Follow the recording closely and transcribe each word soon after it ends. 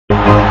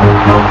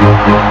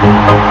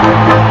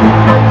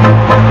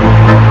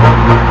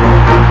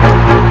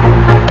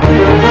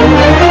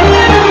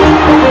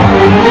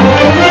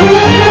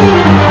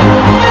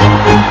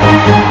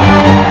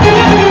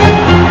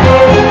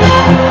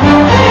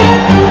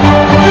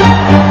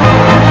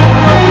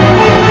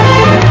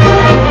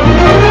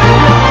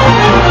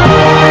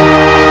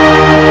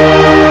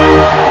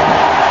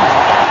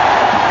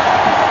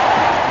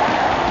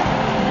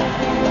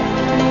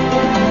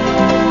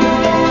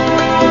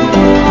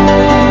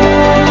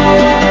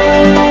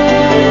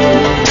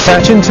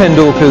Sachin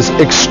Tendulkar's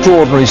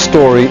extraordinary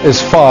story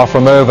is far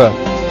from over,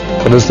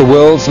 but as the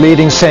world's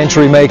leading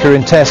century maker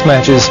in test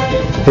matches,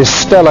 his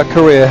stellar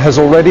career has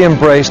already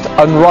embraced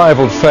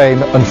unrivaled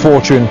fame and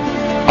fortune,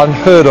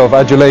 unheard of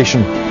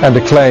adulation and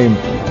acclaim.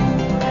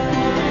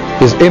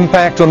 His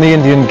impact on the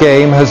Indian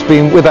game has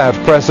been without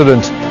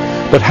precedent,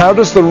 but how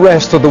does the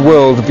rest of the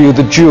world view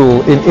the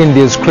jewel in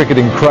India's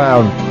cricketing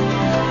crown?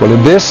 Well,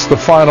 in this, the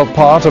final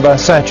part of our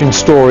Sachin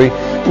story,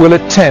 we'll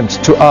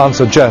attempt to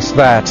answer just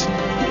that.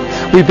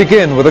 We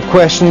begin with a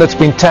question that's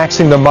been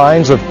taxing the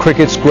minds of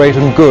cricket's great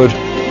and good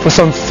for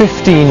some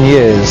 15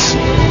 years.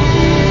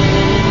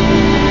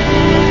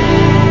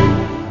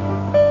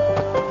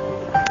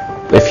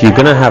 If you're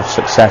going to have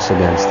success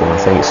against him, I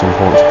think it's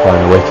important to play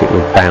on a wicket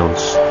with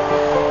bounce.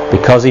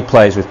 Because he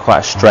plays with quite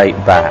a straight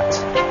bat,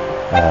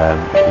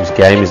 his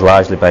game is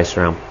largely based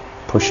around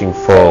pushing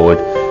forward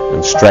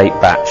and straight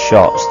bat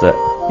shots, that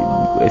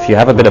if you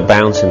have a bit of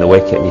bounce in the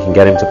wicket and you can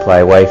get him to play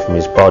away from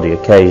his body,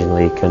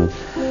 occasionally he can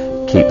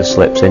keep the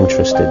slips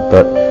interested,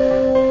 but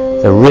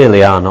there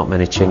really are not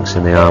many chinks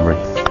in the armoury.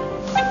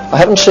 I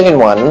haven't seen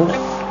one,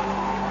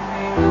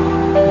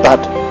 but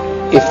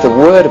if there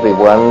were to be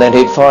one, then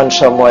he'd find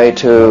some way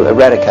to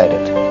eradicate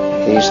it.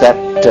 He's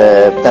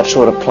that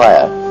sort of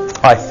player.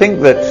 I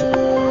think that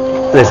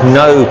there's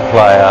no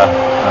player,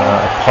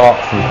 apart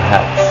from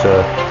perhaps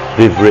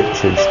Viv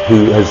Richards,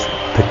 who has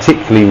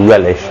particularly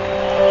relished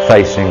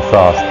facing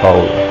fast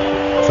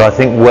bowling. So I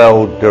think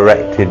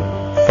well-directed,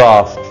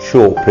 fast,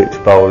 short pitch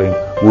bowling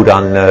would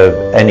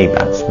unnerve any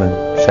batsman,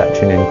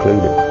 Sachin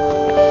included.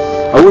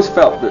 I always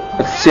felt that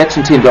if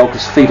Sachin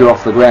Tendulkar's feet are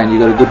off the ground,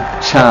 you've got a good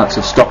chance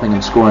of stopping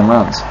him scoring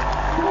runs.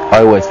 I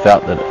always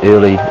felt that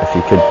early, if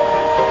you could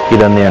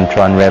get in there and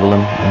try and rattle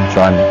him and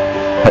try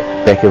and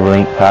hit back of the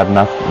length hard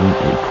enough,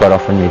 and quite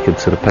often you could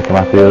sort of pick him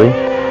up early,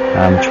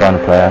 trying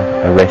to play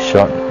a rash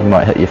shot. He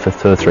might hit you for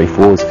 2 or 3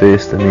 fours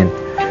first, and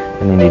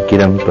then you'd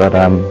get him.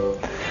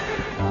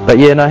 But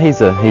yeah, no,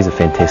 he's a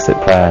fantastic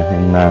player,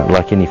 and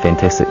like any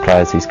fantastic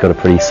players, he's got a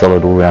pretty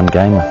solid all-round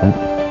game, I think.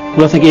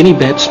 Well, I think any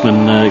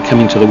batsman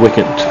coming to the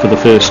wicket for the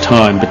first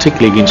time,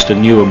 particularly against a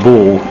newer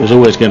ball, is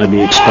always going to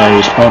be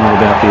exposed on or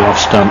about the off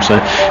stump. So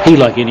he,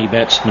 like any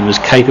batsman, is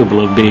capable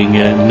of being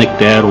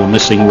nicked out or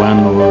missing one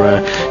or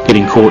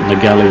getting caught in the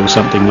gully or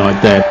something like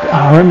that.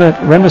 I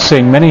remember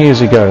seeing many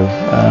years ago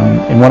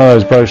in one of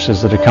those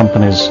brochures that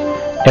accompanies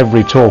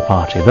every tour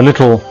party, the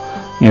little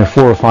 4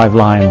 or 5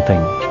 line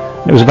thing.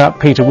 It was about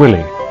Peter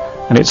Willey,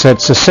 and it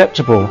said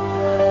susceptible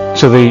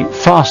to the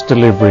fast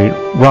delivery,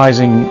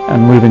 rising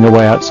and moving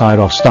away outside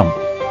off stump.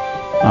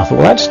 And I thought,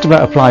 well, that just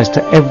about applies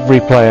to every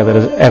player that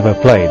has ever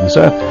played, and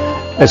so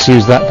let's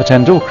use that for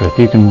Tendulkar. If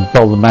you can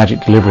bowl the magic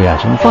delivery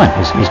at him, fine,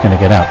 he's going to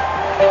get out.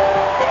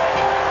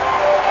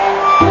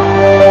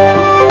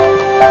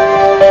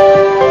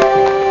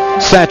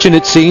 Sachin,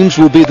 it seems,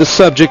 will be the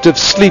subject of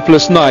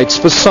sleepless nights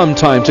for some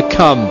time to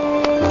come.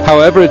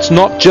 However, it's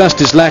not just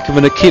his lack of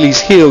an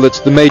Achilles heel that's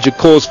the major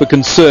cause for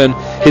concern.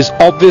 His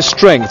obvious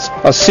strengths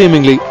are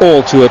seemingly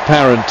all too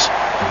apparent.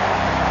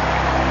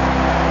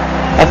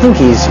 I think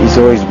he's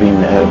always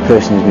been a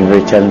person who's been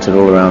very talented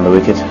all around the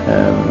wicket.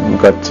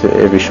 Got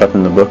every shot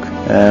in the book,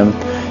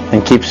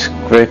 and keeps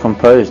very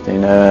composed.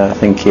 I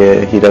think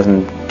he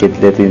doesn't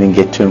let anything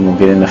get to him or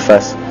get in a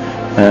fuss.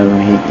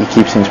 He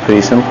keeps things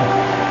pretty simple.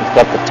 He's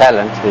got the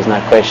talent, there's no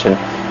question,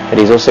 but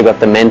he's also got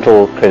the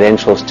mental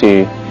credentials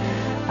to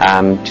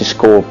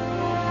score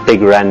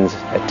big runs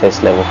at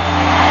test level.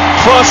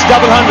 First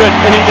double 100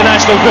 in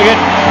international cricket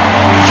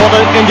for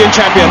the Indian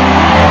champion.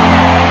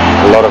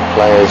 A lot of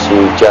players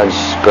who judge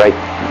great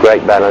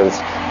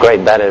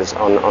batters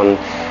on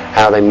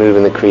how they move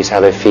in the crease,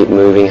 how their feet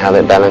moving, how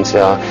their balance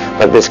are,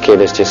 but this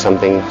kid is just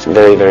something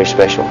very, very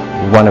special.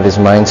 One of his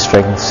main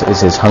strengths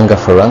is his hunger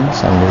for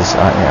runs, and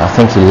I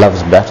think he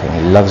loves batting,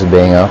 he loves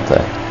being out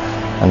there,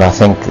 and I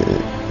think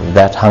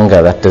that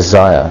hunger, that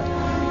desire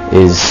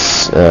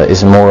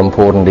is more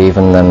important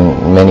even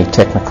than many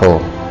technical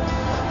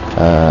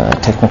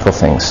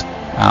things.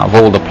 Out of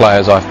all the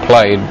players I've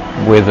played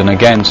with and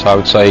against, I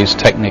would say he's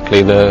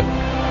technically the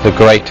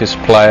greatest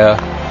player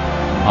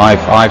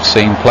I've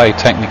seen play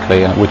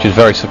technically, which is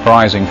very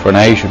surprising for an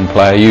Asian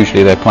player.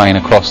 Usually they're playing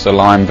across the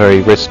line,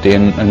 very risky,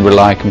 and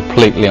rely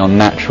completely on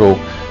natural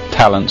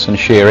talents and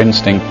sheer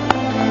instinct.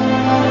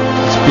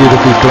 It's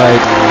beautifully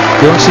played.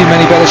 You don't see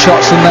many better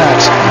shots than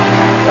that.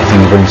 I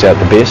think he brings out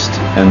the best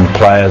in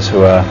players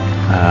who are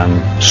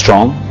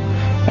strong,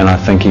 and I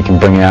think he can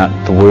bring out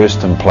the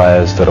worst in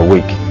players that are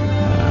weak.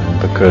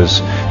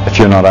 because if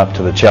you're not up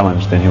to the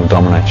challenge, then he'll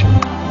dominate you.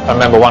 I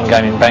remember one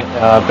game in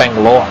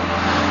Bangalore.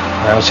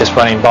 I was just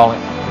running bowling,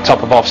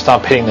 top of off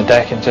stump, hitting the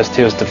deck, and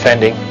he was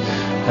defending.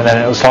 And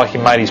then it was like he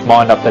made his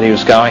mind up that he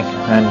was going.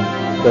 And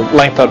the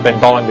length I'd been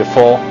bowling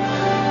before,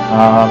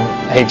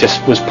 he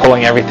just was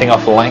pulling everything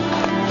off the length.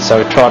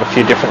 So he tried a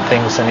few different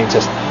things, and he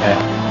just,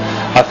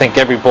 I think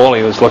every ball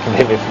he was looking to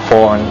hit me for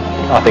 4, and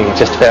I think he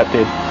just about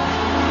did.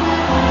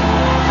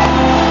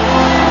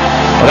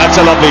 Well, that's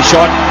a lovely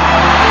shot.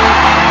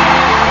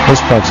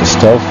 This bloke's a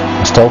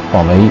stealth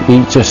bomber.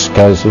 He just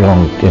goes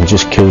along and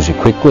just kills you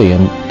quickly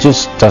and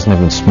just doesn't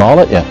even smile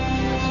at you.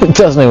 He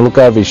doesn't even look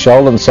over his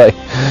shoulder and say,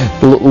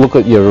 look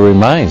at your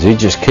remains. He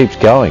just keeps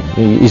going.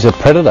 He's a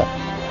predator.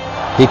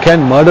 He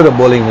can murder a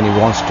bowling when he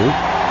wants to.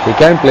 He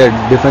can play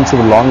a defensive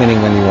long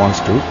inning when he wants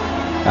to,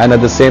 and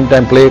at the same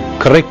time play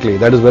correctly.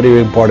 That is very,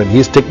 very important. He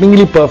is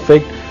technically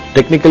perfect,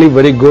 technically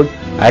very good,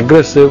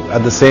 aggressive.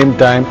 At the same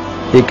time,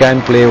 he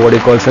can play what he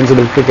calls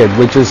sensible cricket,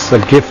 which is a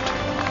gift.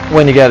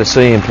 When you go to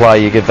see him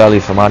play, you get value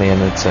for money,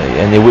 and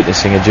and you're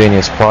witnessing a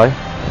genius play,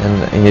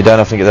 and you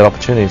don't often get that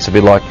opportunity. It's a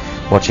bit like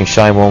watching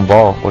Shane Warne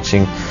bowl,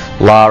 watching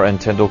Lara and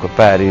Tendulkar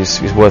bat is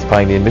worth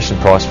paying the admission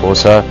price for.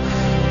 So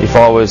if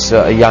I was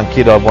a young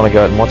kid, I'd want to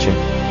go out and watch him.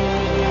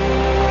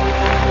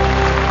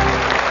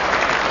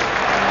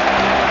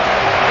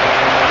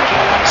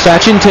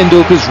 Sachin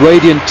Tendulkar's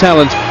radiant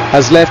talent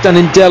has left an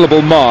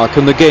indelible mark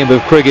on the game of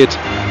cricket.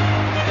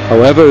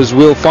 However, as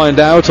we'll find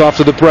out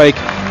after the break,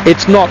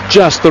 it's not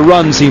just the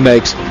runs he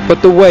makes,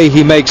 but the way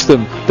he makes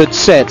them that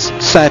sets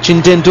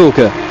Sachin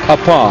Tendulkar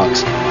apart.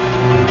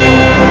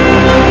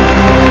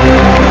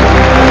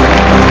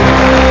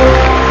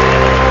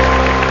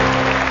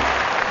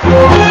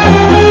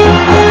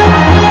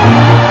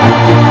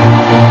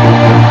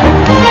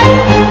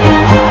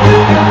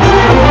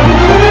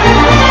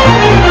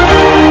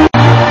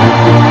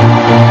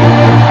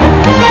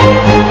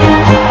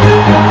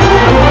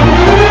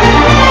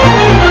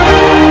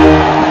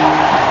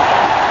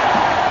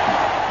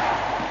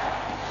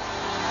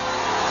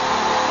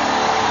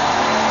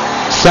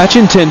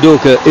 Sachin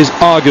Tendulkar is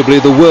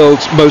arguably the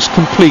world's most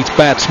complete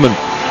batsman.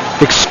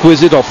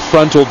 Exquisite off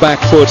front or back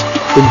foot,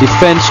 in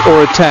defence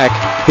or attack,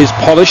 his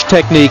polished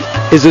technique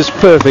is as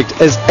perfect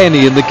as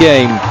any in the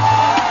game.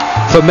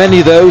 For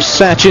many though,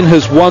 Sachin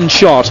has one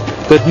shot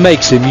that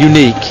makes him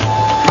unique.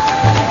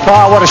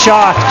 Oh, what a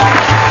shot!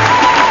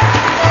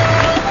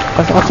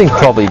 I think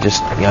probably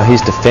just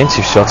his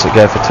defensive shots that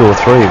go for 2 or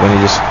 3 when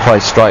he just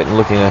plays straight and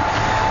looking to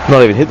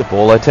not even hit the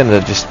ball. They tend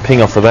to just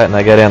ping off the bat and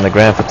they go down the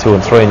ground for 2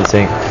 and 3, and you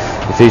think,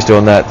 if he's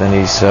doing that, then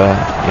he's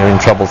in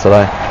trouble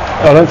today.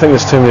 I don't think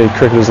there's too many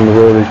cricketers in the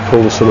world who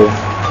pull the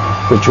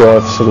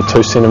drive sort of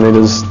 2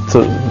 centimetres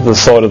to the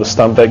side of the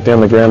stump back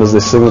down the ground as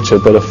their signature,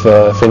 but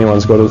if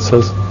anyone's got it, it's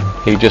his.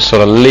 He just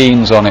sort of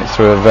leans on it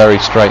through a very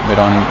straight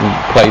mid-on.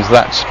 He plays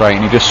that straight,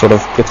 and he just sort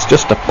of, it's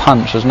just a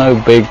punch. There's no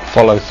big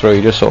follow through.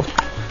 He just sort of,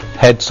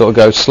 head sort of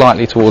goes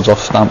slightly towards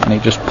off stump, and he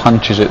just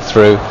punches it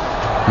through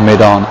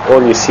mid-on.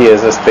 All you see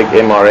is this big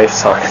MRF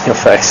sign on your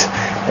face,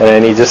 and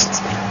then he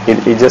just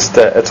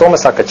it's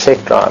almost like a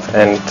check drive,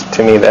 and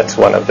to me that's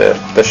one of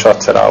the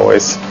shots that I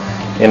always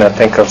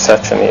think of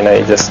Sachin.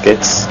 He just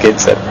gets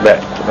it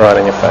back right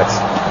in your face,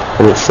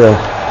 and it's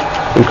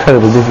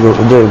incredibly difficult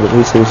to do, but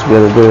he seems to be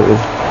able to do it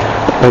with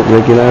great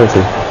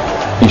regularity.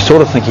 You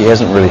sort of think he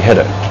hasn't really hit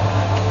it,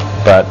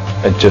 but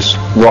it just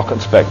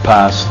rockets back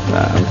past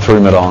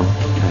through mid-on,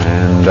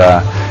 and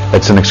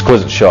it's an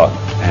exquisite shot,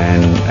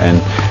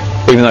 and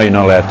even though you're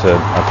not allowed to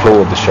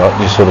applaud the shot,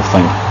 you sort of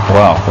think,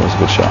 wow, that was a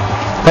good shot.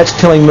 That's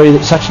telling me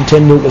that Sachin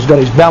Tendulkar's got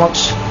his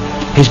balance,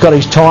 he's got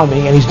his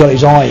timing, and he's got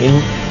his eye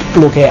in.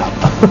 Look out.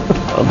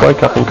 I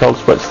woke up in cold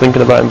sweats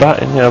thinking about him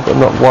batting, but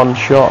not one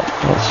shot.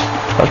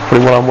 That's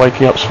pretty well I'm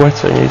waking up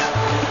sweating.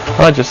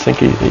 I just think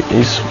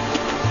he's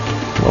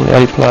one of the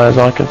only players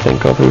I can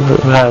think of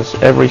who has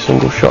every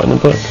single shot in the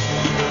book.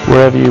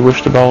 Wherever you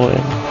wish to bowl it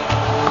in,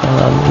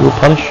 he will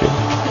punish you.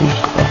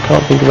 I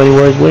can't think of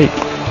anywhere he's weak.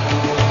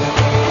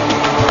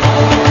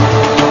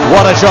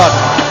 What a shot!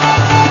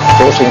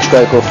 Forcing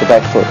stroke off the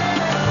back foot,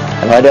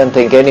 and I don't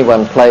think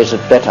anyone plays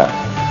it better.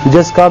 He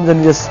just comes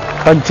and just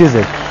punches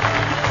it.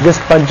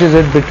 Just punches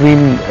it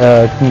between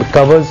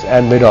covers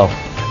and mid-off.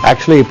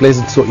 Actually, he plays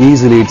it so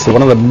easily. It's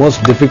one of the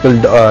most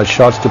difficult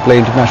shots to play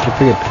international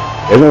cricket.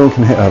 Everyone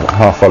can hit a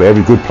half volley.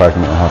 Every good player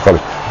can hit a half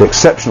volley. The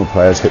exceptional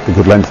players hit the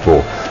good length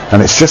ball,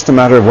 and it's just a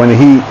matter of when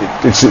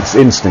it's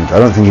instinct. I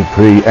don't think he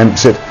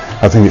preempts it.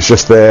 I think it's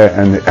just there,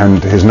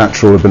 and his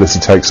natural ability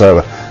takes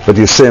over. But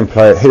you see him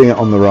play it, hitting it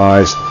on the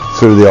rise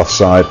through the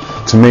offside.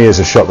 To me, is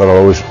a shot that I'll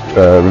always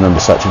remember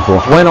Sachin for.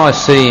 When I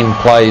see him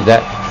play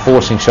that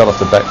forcing shot off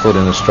the back foot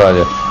in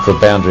Australia for a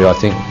boundary, I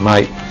think,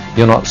 mate,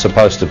 you're not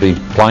supposed to be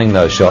playing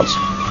those shots.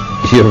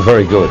 You're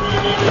very good.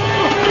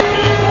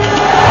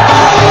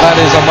 That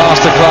is a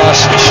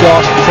masterclass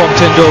shot from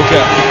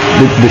Tendulkar.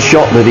 The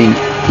shot that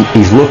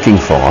he's looking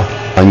for,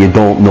 and you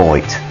don't know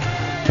it,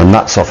 and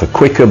that's off a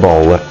quicker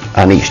bowler,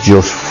 and it's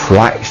just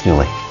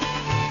fractionally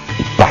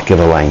back of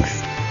the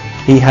length.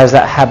 He has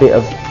that habit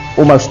of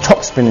almost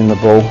top spinning the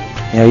ball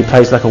You know, he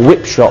plays like a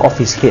whip shot off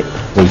his hip.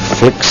 He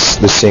flicks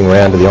this thing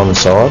round to the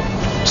onside.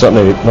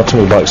 Not too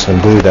many blokes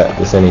can do that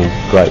with any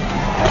great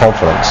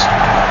confidence.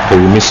 If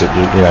you miss it,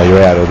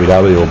 you're out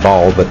LBW or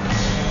bowl. But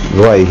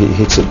the way he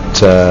hits it,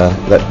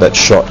 that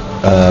shot,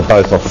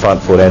 both off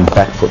front foot and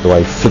back foot, the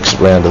way he flicks it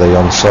round to the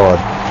onside,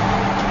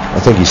 I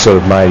think he sort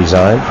of made his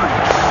own.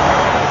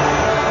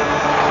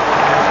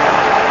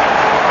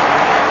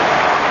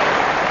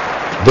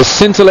 The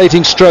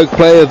scintillating stroke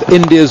play of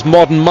India's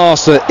modern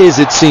master is,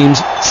 it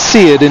seems,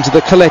 seared into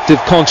the collective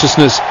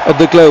consciousness of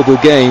the global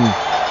game.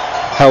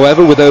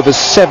 However, with over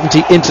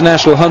 70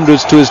 international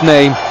hundreds to his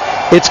name,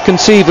 it's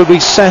conceivably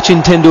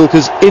Sachin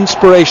Tendulkar's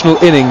inspirational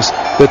innings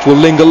that will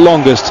linger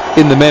longest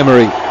in the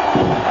memory.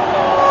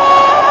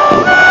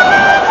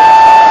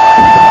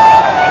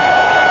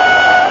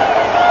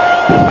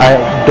 I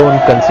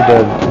don't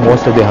consider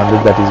most of the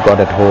hundreds that he's got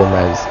at home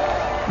as,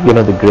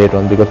 the great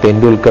one, because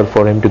Tendulkar,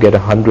 for him to get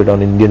 100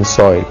 on Indian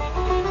soil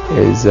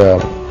is,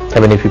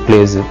 if he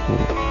plays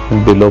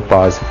below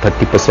pars,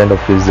 30% of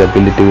his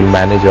ability will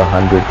manage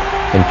 100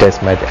 in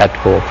test match at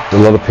home. A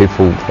lot of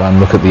people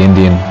look at the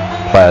Indian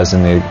players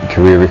and their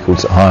career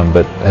records at home,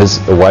 but his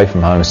away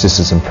from home is just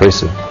as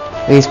impressive.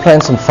 He's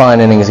playing some fine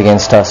innings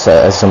against us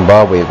as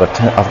Zimbabwe, but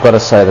I've got to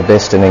say the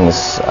best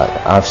innings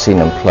I've seen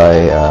him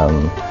play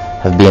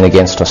have been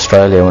against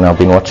Australia when I've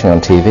been watching on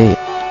TV.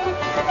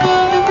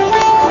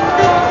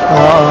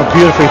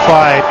 Beautifully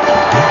played.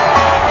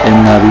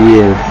 In the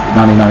year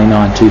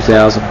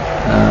 1999-2000,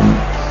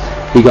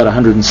 he got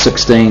 116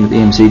 at the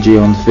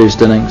MCG on the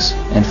first innings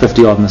and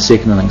 50 odd in the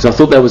second innings. I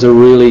thought that was a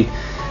really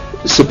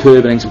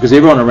superb innings because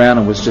everyone around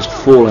him was just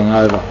falling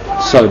over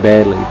so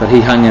badly, but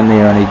he hung in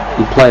there and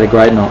he played a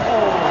great night.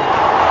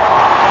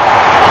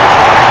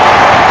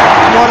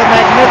 What a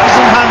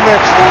magnificent 100.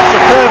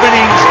 Superb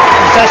innings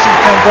from Sachin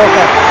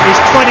Tendulkar.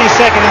 He's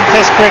 22nd in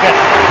Test cricket.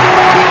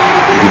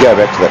 If you go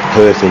back to that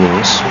Perth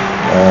innings,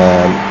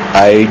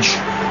 age,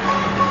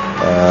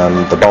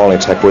 the bowling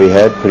attack we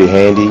had, pretty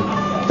handy.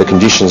 The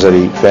conditions that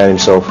he found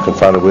himself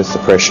confronted with, the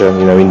pressure,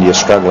 India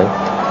struggling.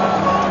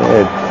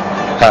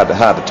 Hard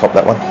to top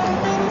that one.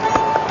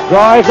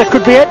 Drive, that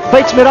could be it.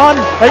 Beats mid-on.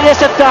 Yes,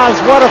 it does.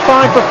 What a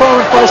fine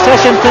performance by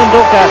Sachin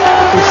Tendulkar.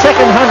 His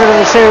second 100 of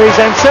the series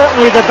and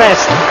certainly the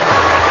best.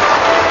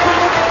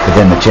 But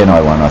then the Chennai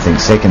one, I think,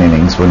 second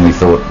innings, when we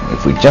thought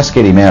if we just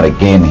get him out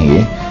again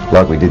here,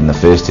 like we did in the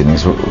first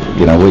innings,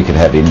 we could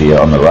have India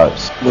on the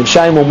ropes. When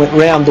Shamewell went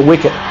round the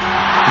wicket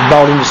and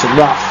bowled into some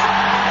rough,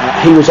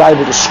 he was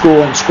able to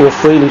score and score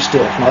freely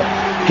still.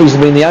 He's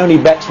been the only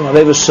batsman I've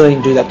ever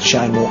seen do that to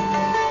Shamewell.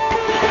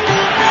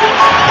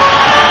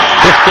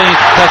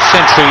 15th Test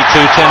century to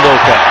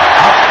Tendulkar.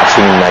 I've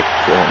seen him make,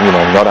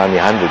 not only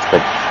hundreds,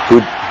 but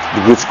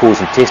good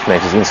scores in Test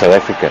matches in South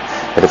Africa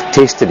that have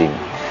tested him,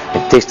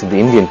 and tested the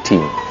Indian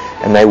team,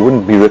 and they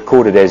wouldn't be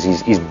recorded as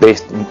his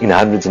best in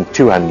hundreds and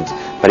 200s,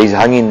 but he's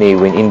hung in there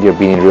when India have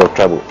been in real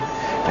trouble,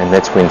 and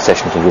that's when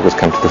Sachin Tendulkar's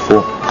come to the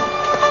fore.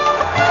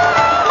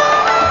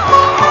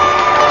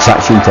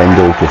 Sachin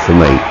Tendulkar, for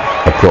me,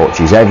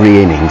 approaches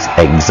every innings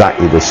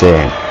exactly the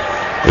same.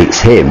 It's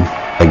him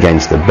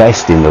against the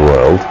best in the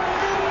world,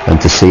 and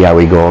to see how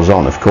he goes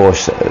on. Of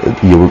course,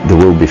 there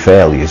will be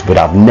failures, but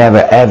I've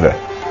never ever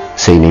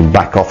seen him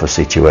back off a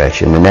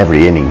situation, and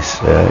every innings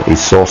is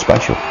so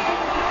special.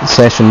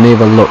 Sachin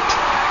never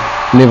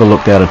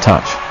looked out of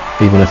touch,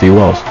 even if he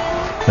was.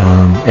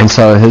 And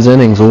so his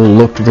innings all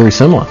looked very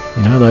similar.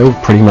 They all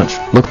pretty much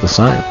looked the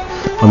same.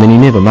 He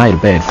never made a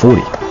bad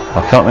 40.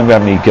 I can't remember how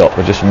many he got,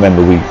 but just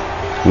remember we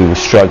were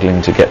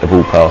struggling to get the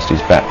ball past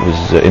his bat. It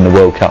was in the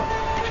World Cup,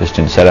 just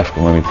in South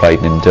Africa when we played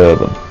in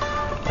Durban,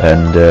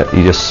 and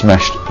he just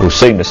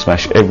seemed to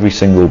smash every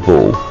single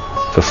ball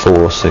for 4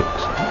 or 6.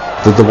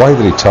 The way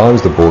that he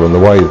times the ball and the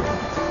way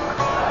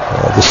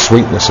the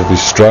sweetness of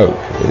his stroke,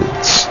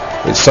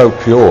 it's so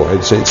pure,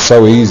 it's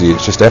so easy,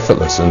 it's just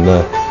effortless. And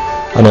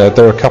I know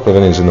there are a couple of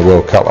innings in the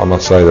World Cup, I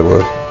must say, that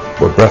were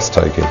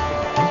breathtaking.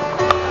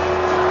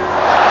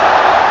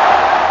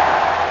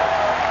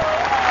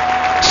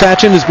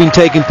 Sachin has been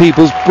taking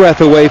people's breath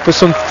away for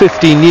some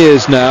 15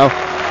 years now.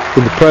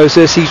 In the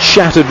process, he's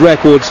shattered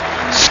records,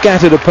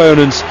 scattered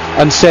opponents,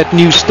 and set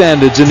new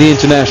standards in the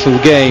international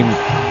game.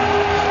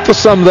 For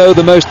some, though,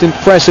 the most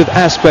impressive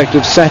aspect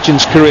of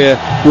Sachin's career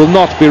will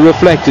not be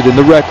reflected in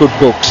the record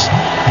books.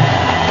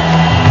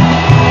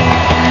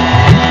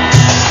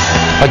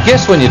 I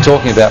guess when you're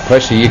talking about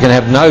pressure, you can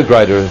have no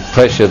greater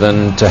pressure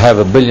than to have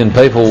 1 billion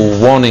people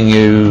wanting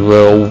you,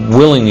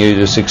 willing you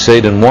to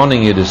succeed and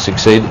wanting you to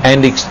succeed,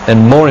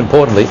 and more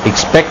importantly,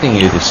 expecting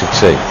you to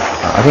succeed.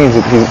 I think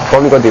he's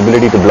probably got the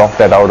ability to block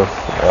that out of,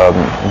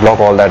 block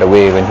all that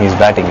away when he's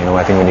batting.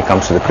 I think when he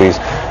comes to the crease,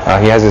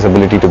 he has this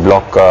ability to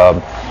block,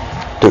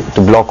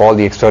 to block all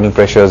the external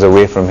pressures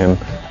away from him,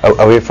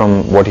 away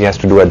from what he has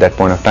to do at that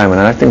point of time. And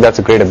I think that's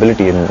a great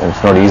ability, and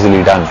it's not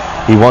easily done.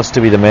 He wants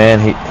to be the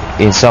man.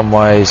 In some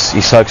ways,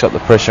 he soaks up the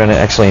pressure and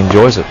actually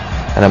enjoys it,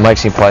 and it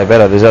makes him play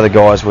better. There's other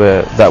guys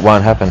where that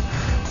won't happen.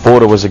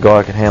 Border was a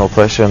guy who can handle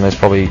pressure, and there's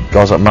probably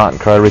guys like Martin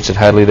Crowe, Richard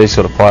Hadley, these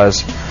sort of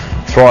players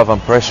thrive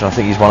on pressure, and I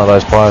think he's one of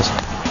those players.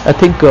 I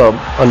think a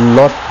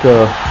lot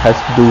has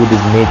to do with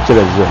his nature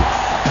as well.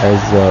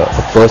 As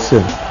a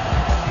person,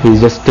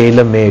 he's just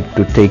tailor-made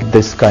to take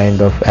this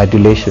kind of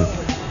adulation.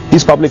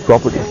 He's public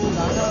property.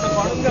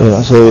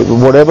 So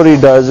whatever he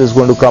does is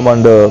going to come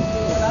under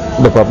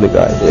the public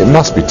eye. It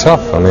must be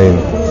tough. I mean,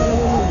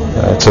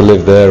 to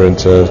live there and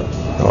to,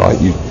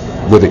 you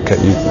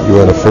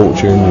earn a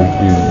fortune.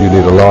 You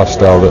lead a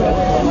lifestyle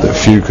that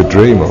few could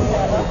dream of.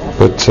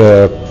 But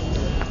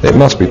it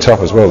must be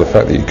tough as well, the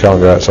fact that you can't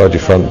go outside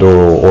your front door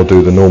or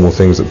do the normal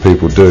things that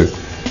people do.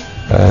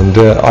 And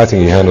I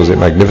think he handles it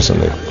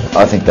magnificently.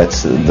 I think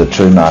that's the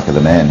true mark of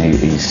the man.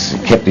 He's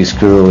kept his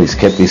cool, he's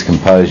kept his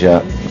composure,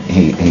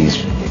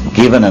 he's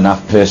given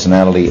enough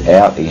personality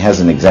out, he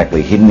hasn't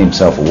exactly hidden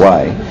himself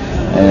away,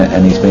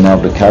 and he's been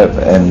able to cope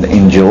and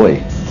enjoy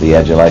the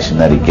adulation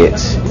that he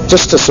gets.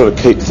 Just to sort of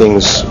keep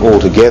things all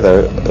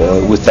together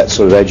with that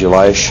sort of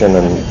adulation,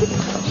 and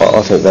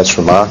I think that's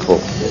remarkable.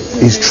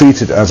 He's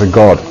treated as a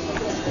god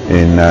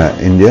in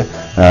India,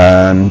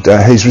 and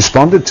he's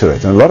responded to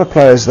it. And a lot of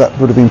players, that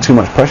would have been too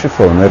much pressure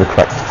for them. They'd have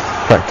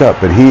cracked up,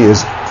 but he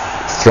has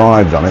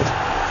thrived on it,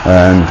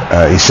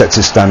 and he sets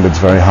his standards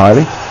very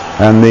highly,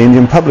 and the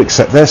Indian public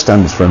set their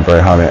standards for him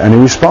very highly, and he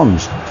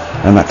responds,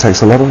 and that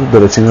takes a lot of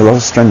ability and a lot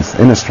of strength,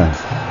 inner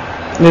strength.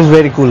 He's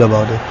very cool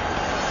about it.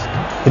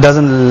 He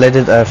doesn't let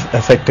it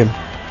affect him.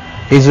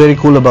 He's very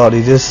cool about it.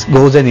 He just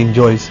goes and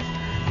enjoys.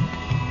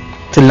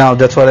 Till now,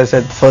 that's what I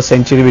said, first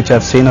century which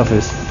I've seen of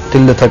his,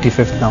 till the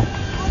 35th now.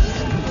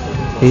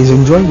 He's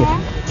enjoying it.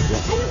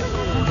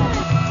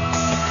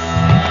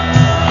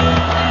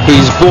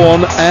 He's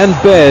borne and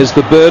bears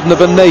the burden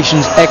of a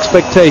nation's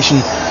expectation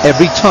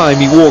every time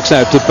he walks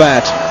out to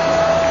bat.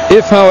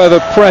 If, however,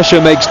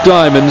 pressure makes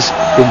diamonds,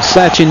 in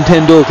Sachin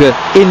Tendulkar,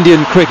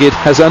 Indian cricket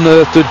has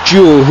unearthed a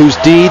jewel whose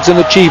deeds and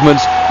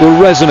achievements will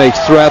resonate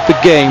throughout the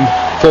game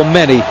for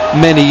many,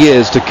 many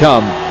years to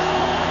come.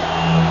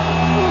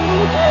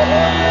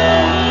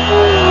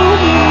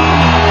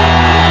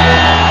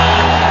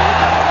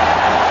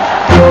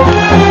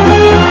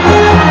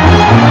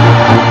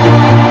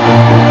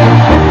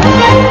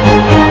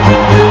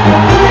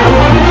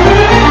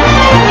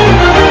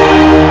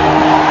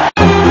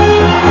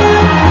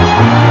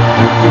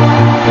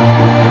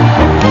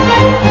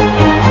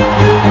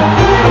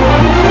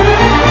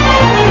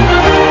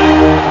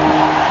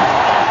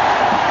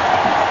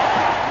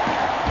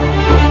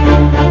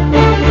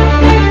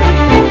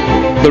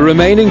 The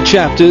remaining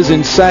chapters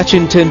in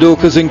Sachin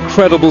Tendulkar's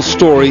incredible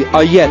story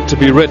are yet to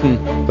be written,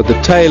 but the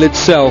tale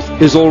itself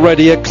is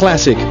already a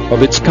classic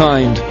of its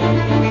kind.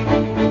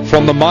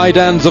 From the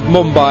Maidans of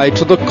Mumbai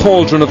to the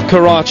cauldron of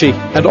Karachi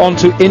and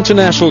onto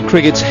international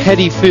cricket's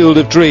heady field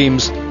of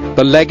dreams,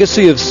 the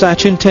legacy of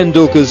Sachin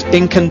Tendulkar's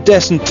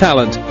incandescent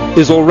talent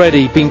is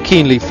already being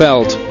keenly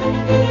felt.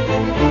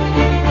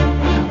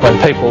 When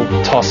people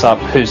toss up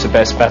who's the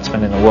best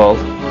batsman in the world,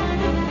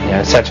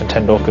 Sachin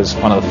Tendulkar's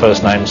one of the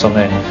first names on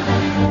there,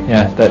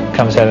 that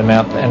comes out of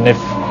their mouth. And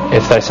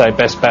if they say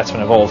best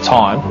batsman of all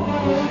time,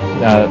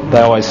 they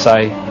always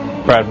say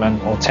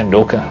Bradman or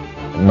Tendulkar.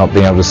 Not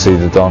being able to see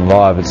the Don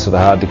live, it's sort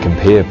of hard to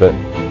compare, but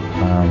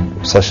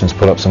Sachin's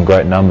put up some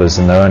great numbers,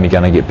 and they're only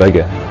going to get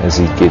bigger as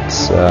he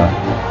gets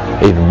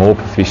even more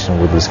professional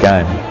with his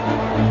game.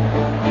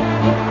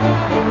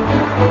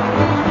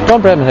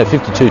 Don Bradman had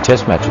 52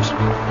 test matches,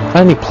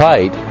 only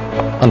played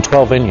on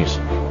 12 venues.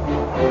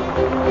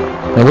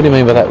 Now, what do you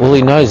mean by that? Well,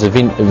 he knows the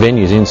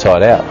venues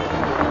inside out.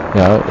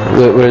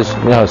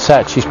 Whereas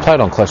Sach, he's played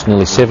on close to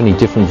nearly 70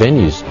 different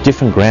venues,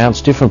 different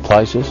grounds, different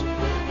places,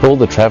 all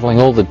the travelling,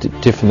 all the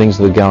different things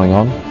that are going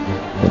on.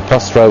 And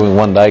plus, throw in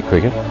one-day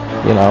cricket,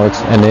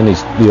 and then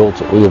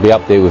he'll be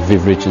up there with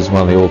Viv Richards,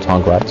 one of the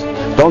all-time greats.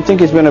 Don't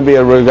think he's going to be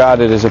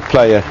regarded as a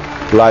player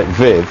like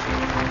Viv,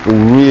 who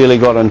really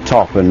got on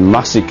top and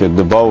massacred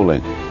the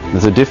bowling.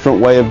 There's a different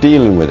way of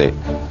dealing with it.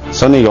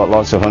 Sonny got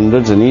lots of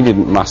hundreds, and he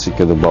didn't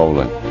massacre the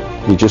bowling.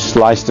 He just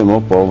sliced them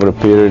up over a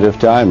period of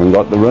time and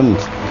got the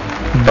runs.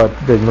 But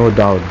there's no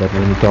doubt that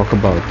when you talk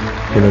about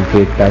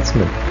great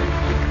batsmen,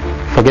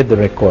 forget the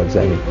records.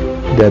 I mean,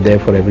 they're there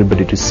for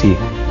everybody to see.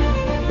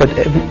 But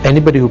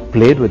anybody who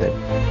played with him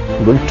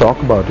will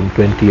talk about him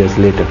 20 years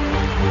later.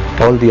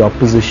 All the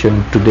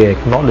opposition today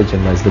acknowledge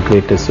him as the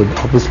greatest. So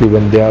obviously,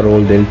 when they are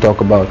old, they'll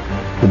talk about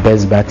the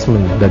best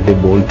batsman that they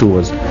bowled to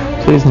us.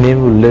 So his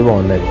name will live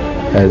on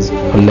as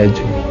a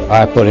legend.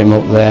 I put him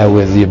up there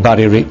with your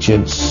Barry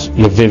Richards,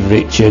 your Viv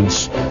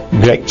Richards,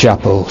 Greg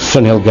Chappell,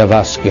 Sunil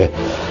Gavaskar,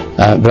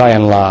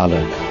 Brian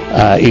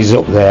Lara. He's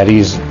up there,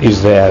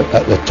 he's there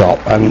at the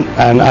top, and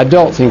I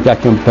don't think I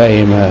can pay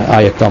him a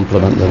higher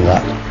compliment than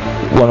that.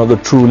 One of the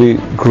truly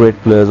great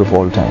players of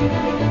all time.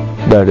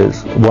 That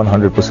is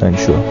 100%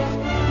 sure.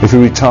 If he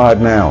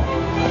retired now,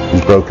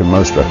 he's broken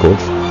most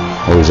records,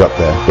 or he's up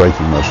there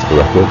breaking most of the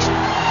records.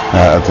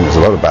 I think there's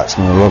a lot of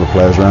batsmen and a lot of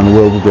players around the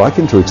world would like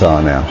him to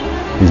retire now.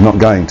 He's not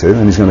going to,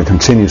 and he's going to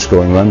continue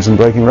scoring runs and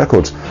breaking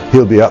records.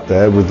 He'll be up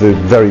there with the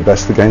very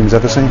best the game's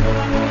ever seen.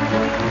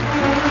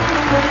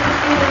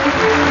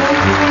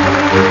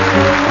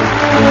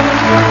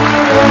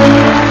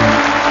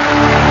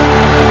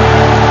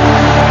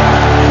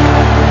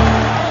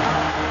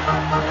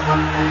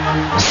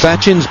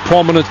 Sachin's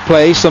prominent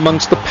place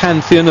amongst the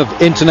pantheon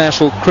of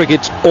international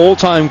cricket's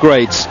all-time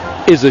greats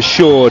is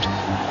assured.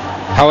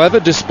 However,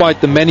 despite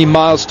the many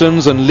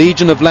milestones and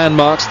legion of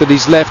landmarks that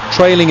he's left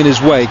trailing in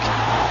his wake,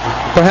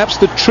 perhaps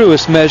the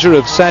truest measure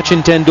of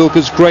Sachin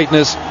Tendulkar's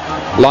greatness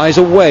lies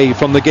away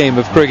from the game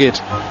of cricket.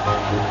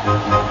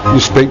 You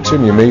speak to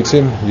him, you meet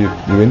him, you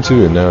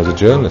interview him now as a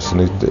journalist,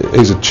 and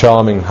he's a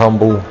charming,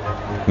 humble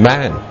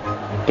man.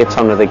 Gets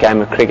on with the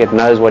game of cricket,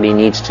 knows what he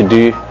needs to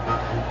do,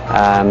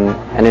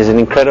 and is an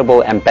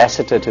incredible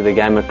ambassador to the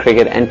game of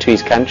cricket and to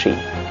his country.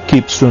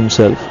 Keeps to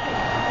himself,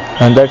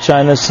 and that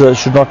shyness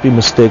should not be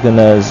mistaken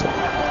as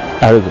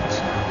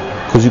arrogance,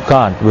 because you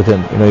can't with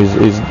him. You know,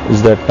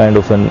 he's that kind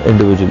of an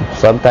individual.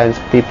 Sometimes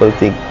people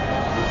think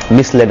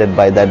misled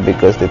by that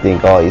because they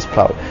think, oh, he's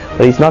proud,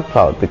 but he's not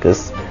proud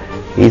because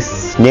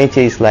his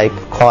nature is like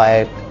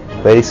quiet,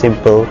 very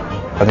simple.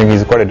 I think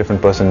he's quite a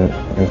different person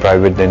in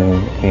private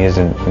than he is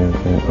in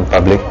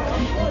public,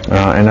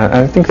 and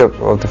I think that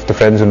all the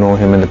friends who know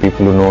him and the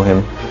people who know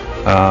him,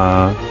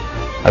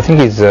 I think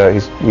he's a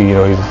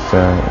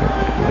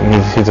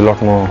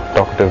lot more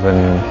talkative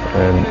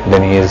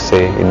than he is,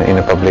 say, in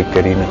a public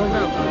arena.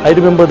 I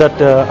remember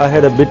that I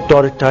had a bit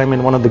torrid time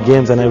in one of the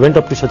games, and I went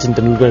up to Sachin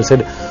Tendulkar and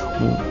said,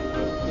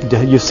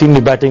 "You've seen me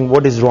batting.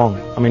 What is wrong?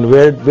 I mean,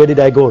 where did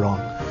I go wrong?"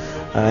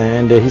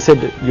 And he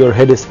said, "Your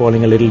head is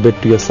falling a little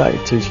bit to your side,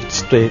 so you should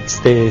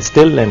stay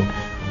still and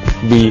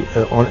be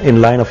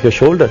in line of your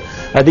shoulder."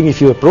 I think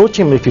if you approach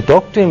him, if you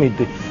talk to him,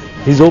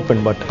 he's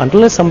open, but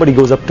unless somebody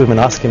goes up to him and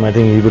asks him, I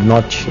think he would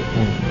not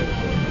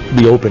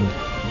be open.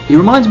 He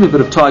reminds me a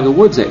bit of Tiger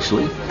Woods,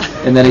 actually,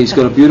 in that he's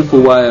got a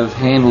beautiful way of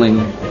handling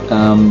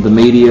the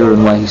media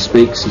and the way he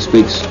speaks. He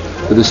speaks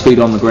with his feet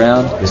on the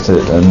ground. Just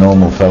a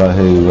normal fellow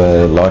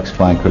who likes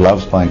playing, who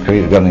loves playing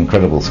cricket, got an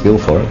incredible skill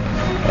for it,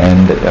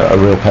 and a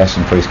real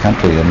passion for his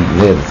country, and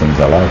they're the things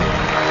I love.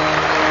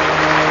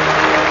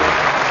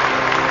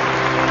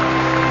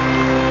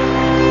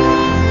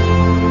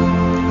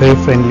 Very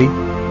friendly,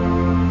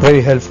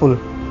 very helpful,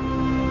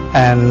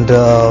 and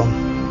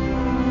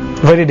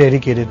very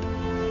dedicated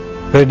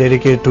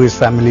to his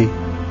family,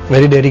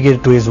 very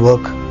dedicated to his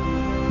work,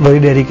 very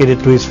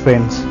dedicated to his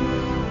friends,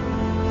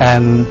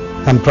 and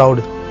I'm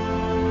proud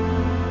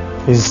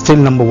he's still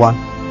number one.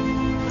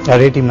 I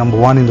rate him number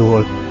one in the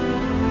world,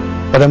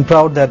 but I'm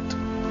proud that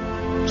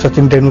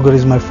Sachin Tendulkar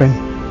is my friend.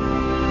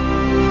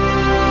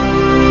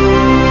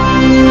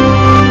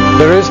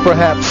 There is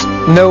perhaps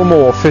no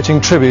more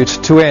fitting tribute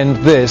to end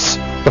this,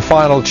 the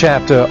final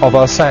chapter of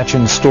our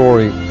Sachin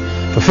story.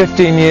 For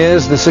 15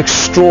 years, this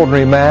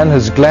extraordinary man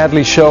has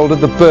gladly shouldered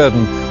the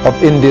burden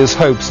of India's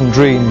hopes and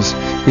dreams.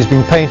 He's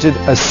been painted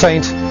as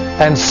saint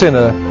and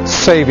sinner,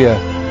 saviour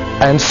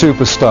and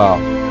superstar.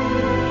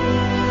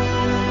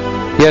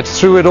 Yet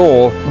through it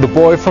all, the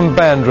boy from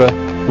Bandra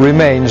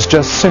remains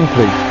just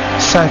simply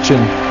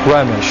Sachin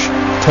Ramesh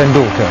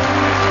Tendulkar.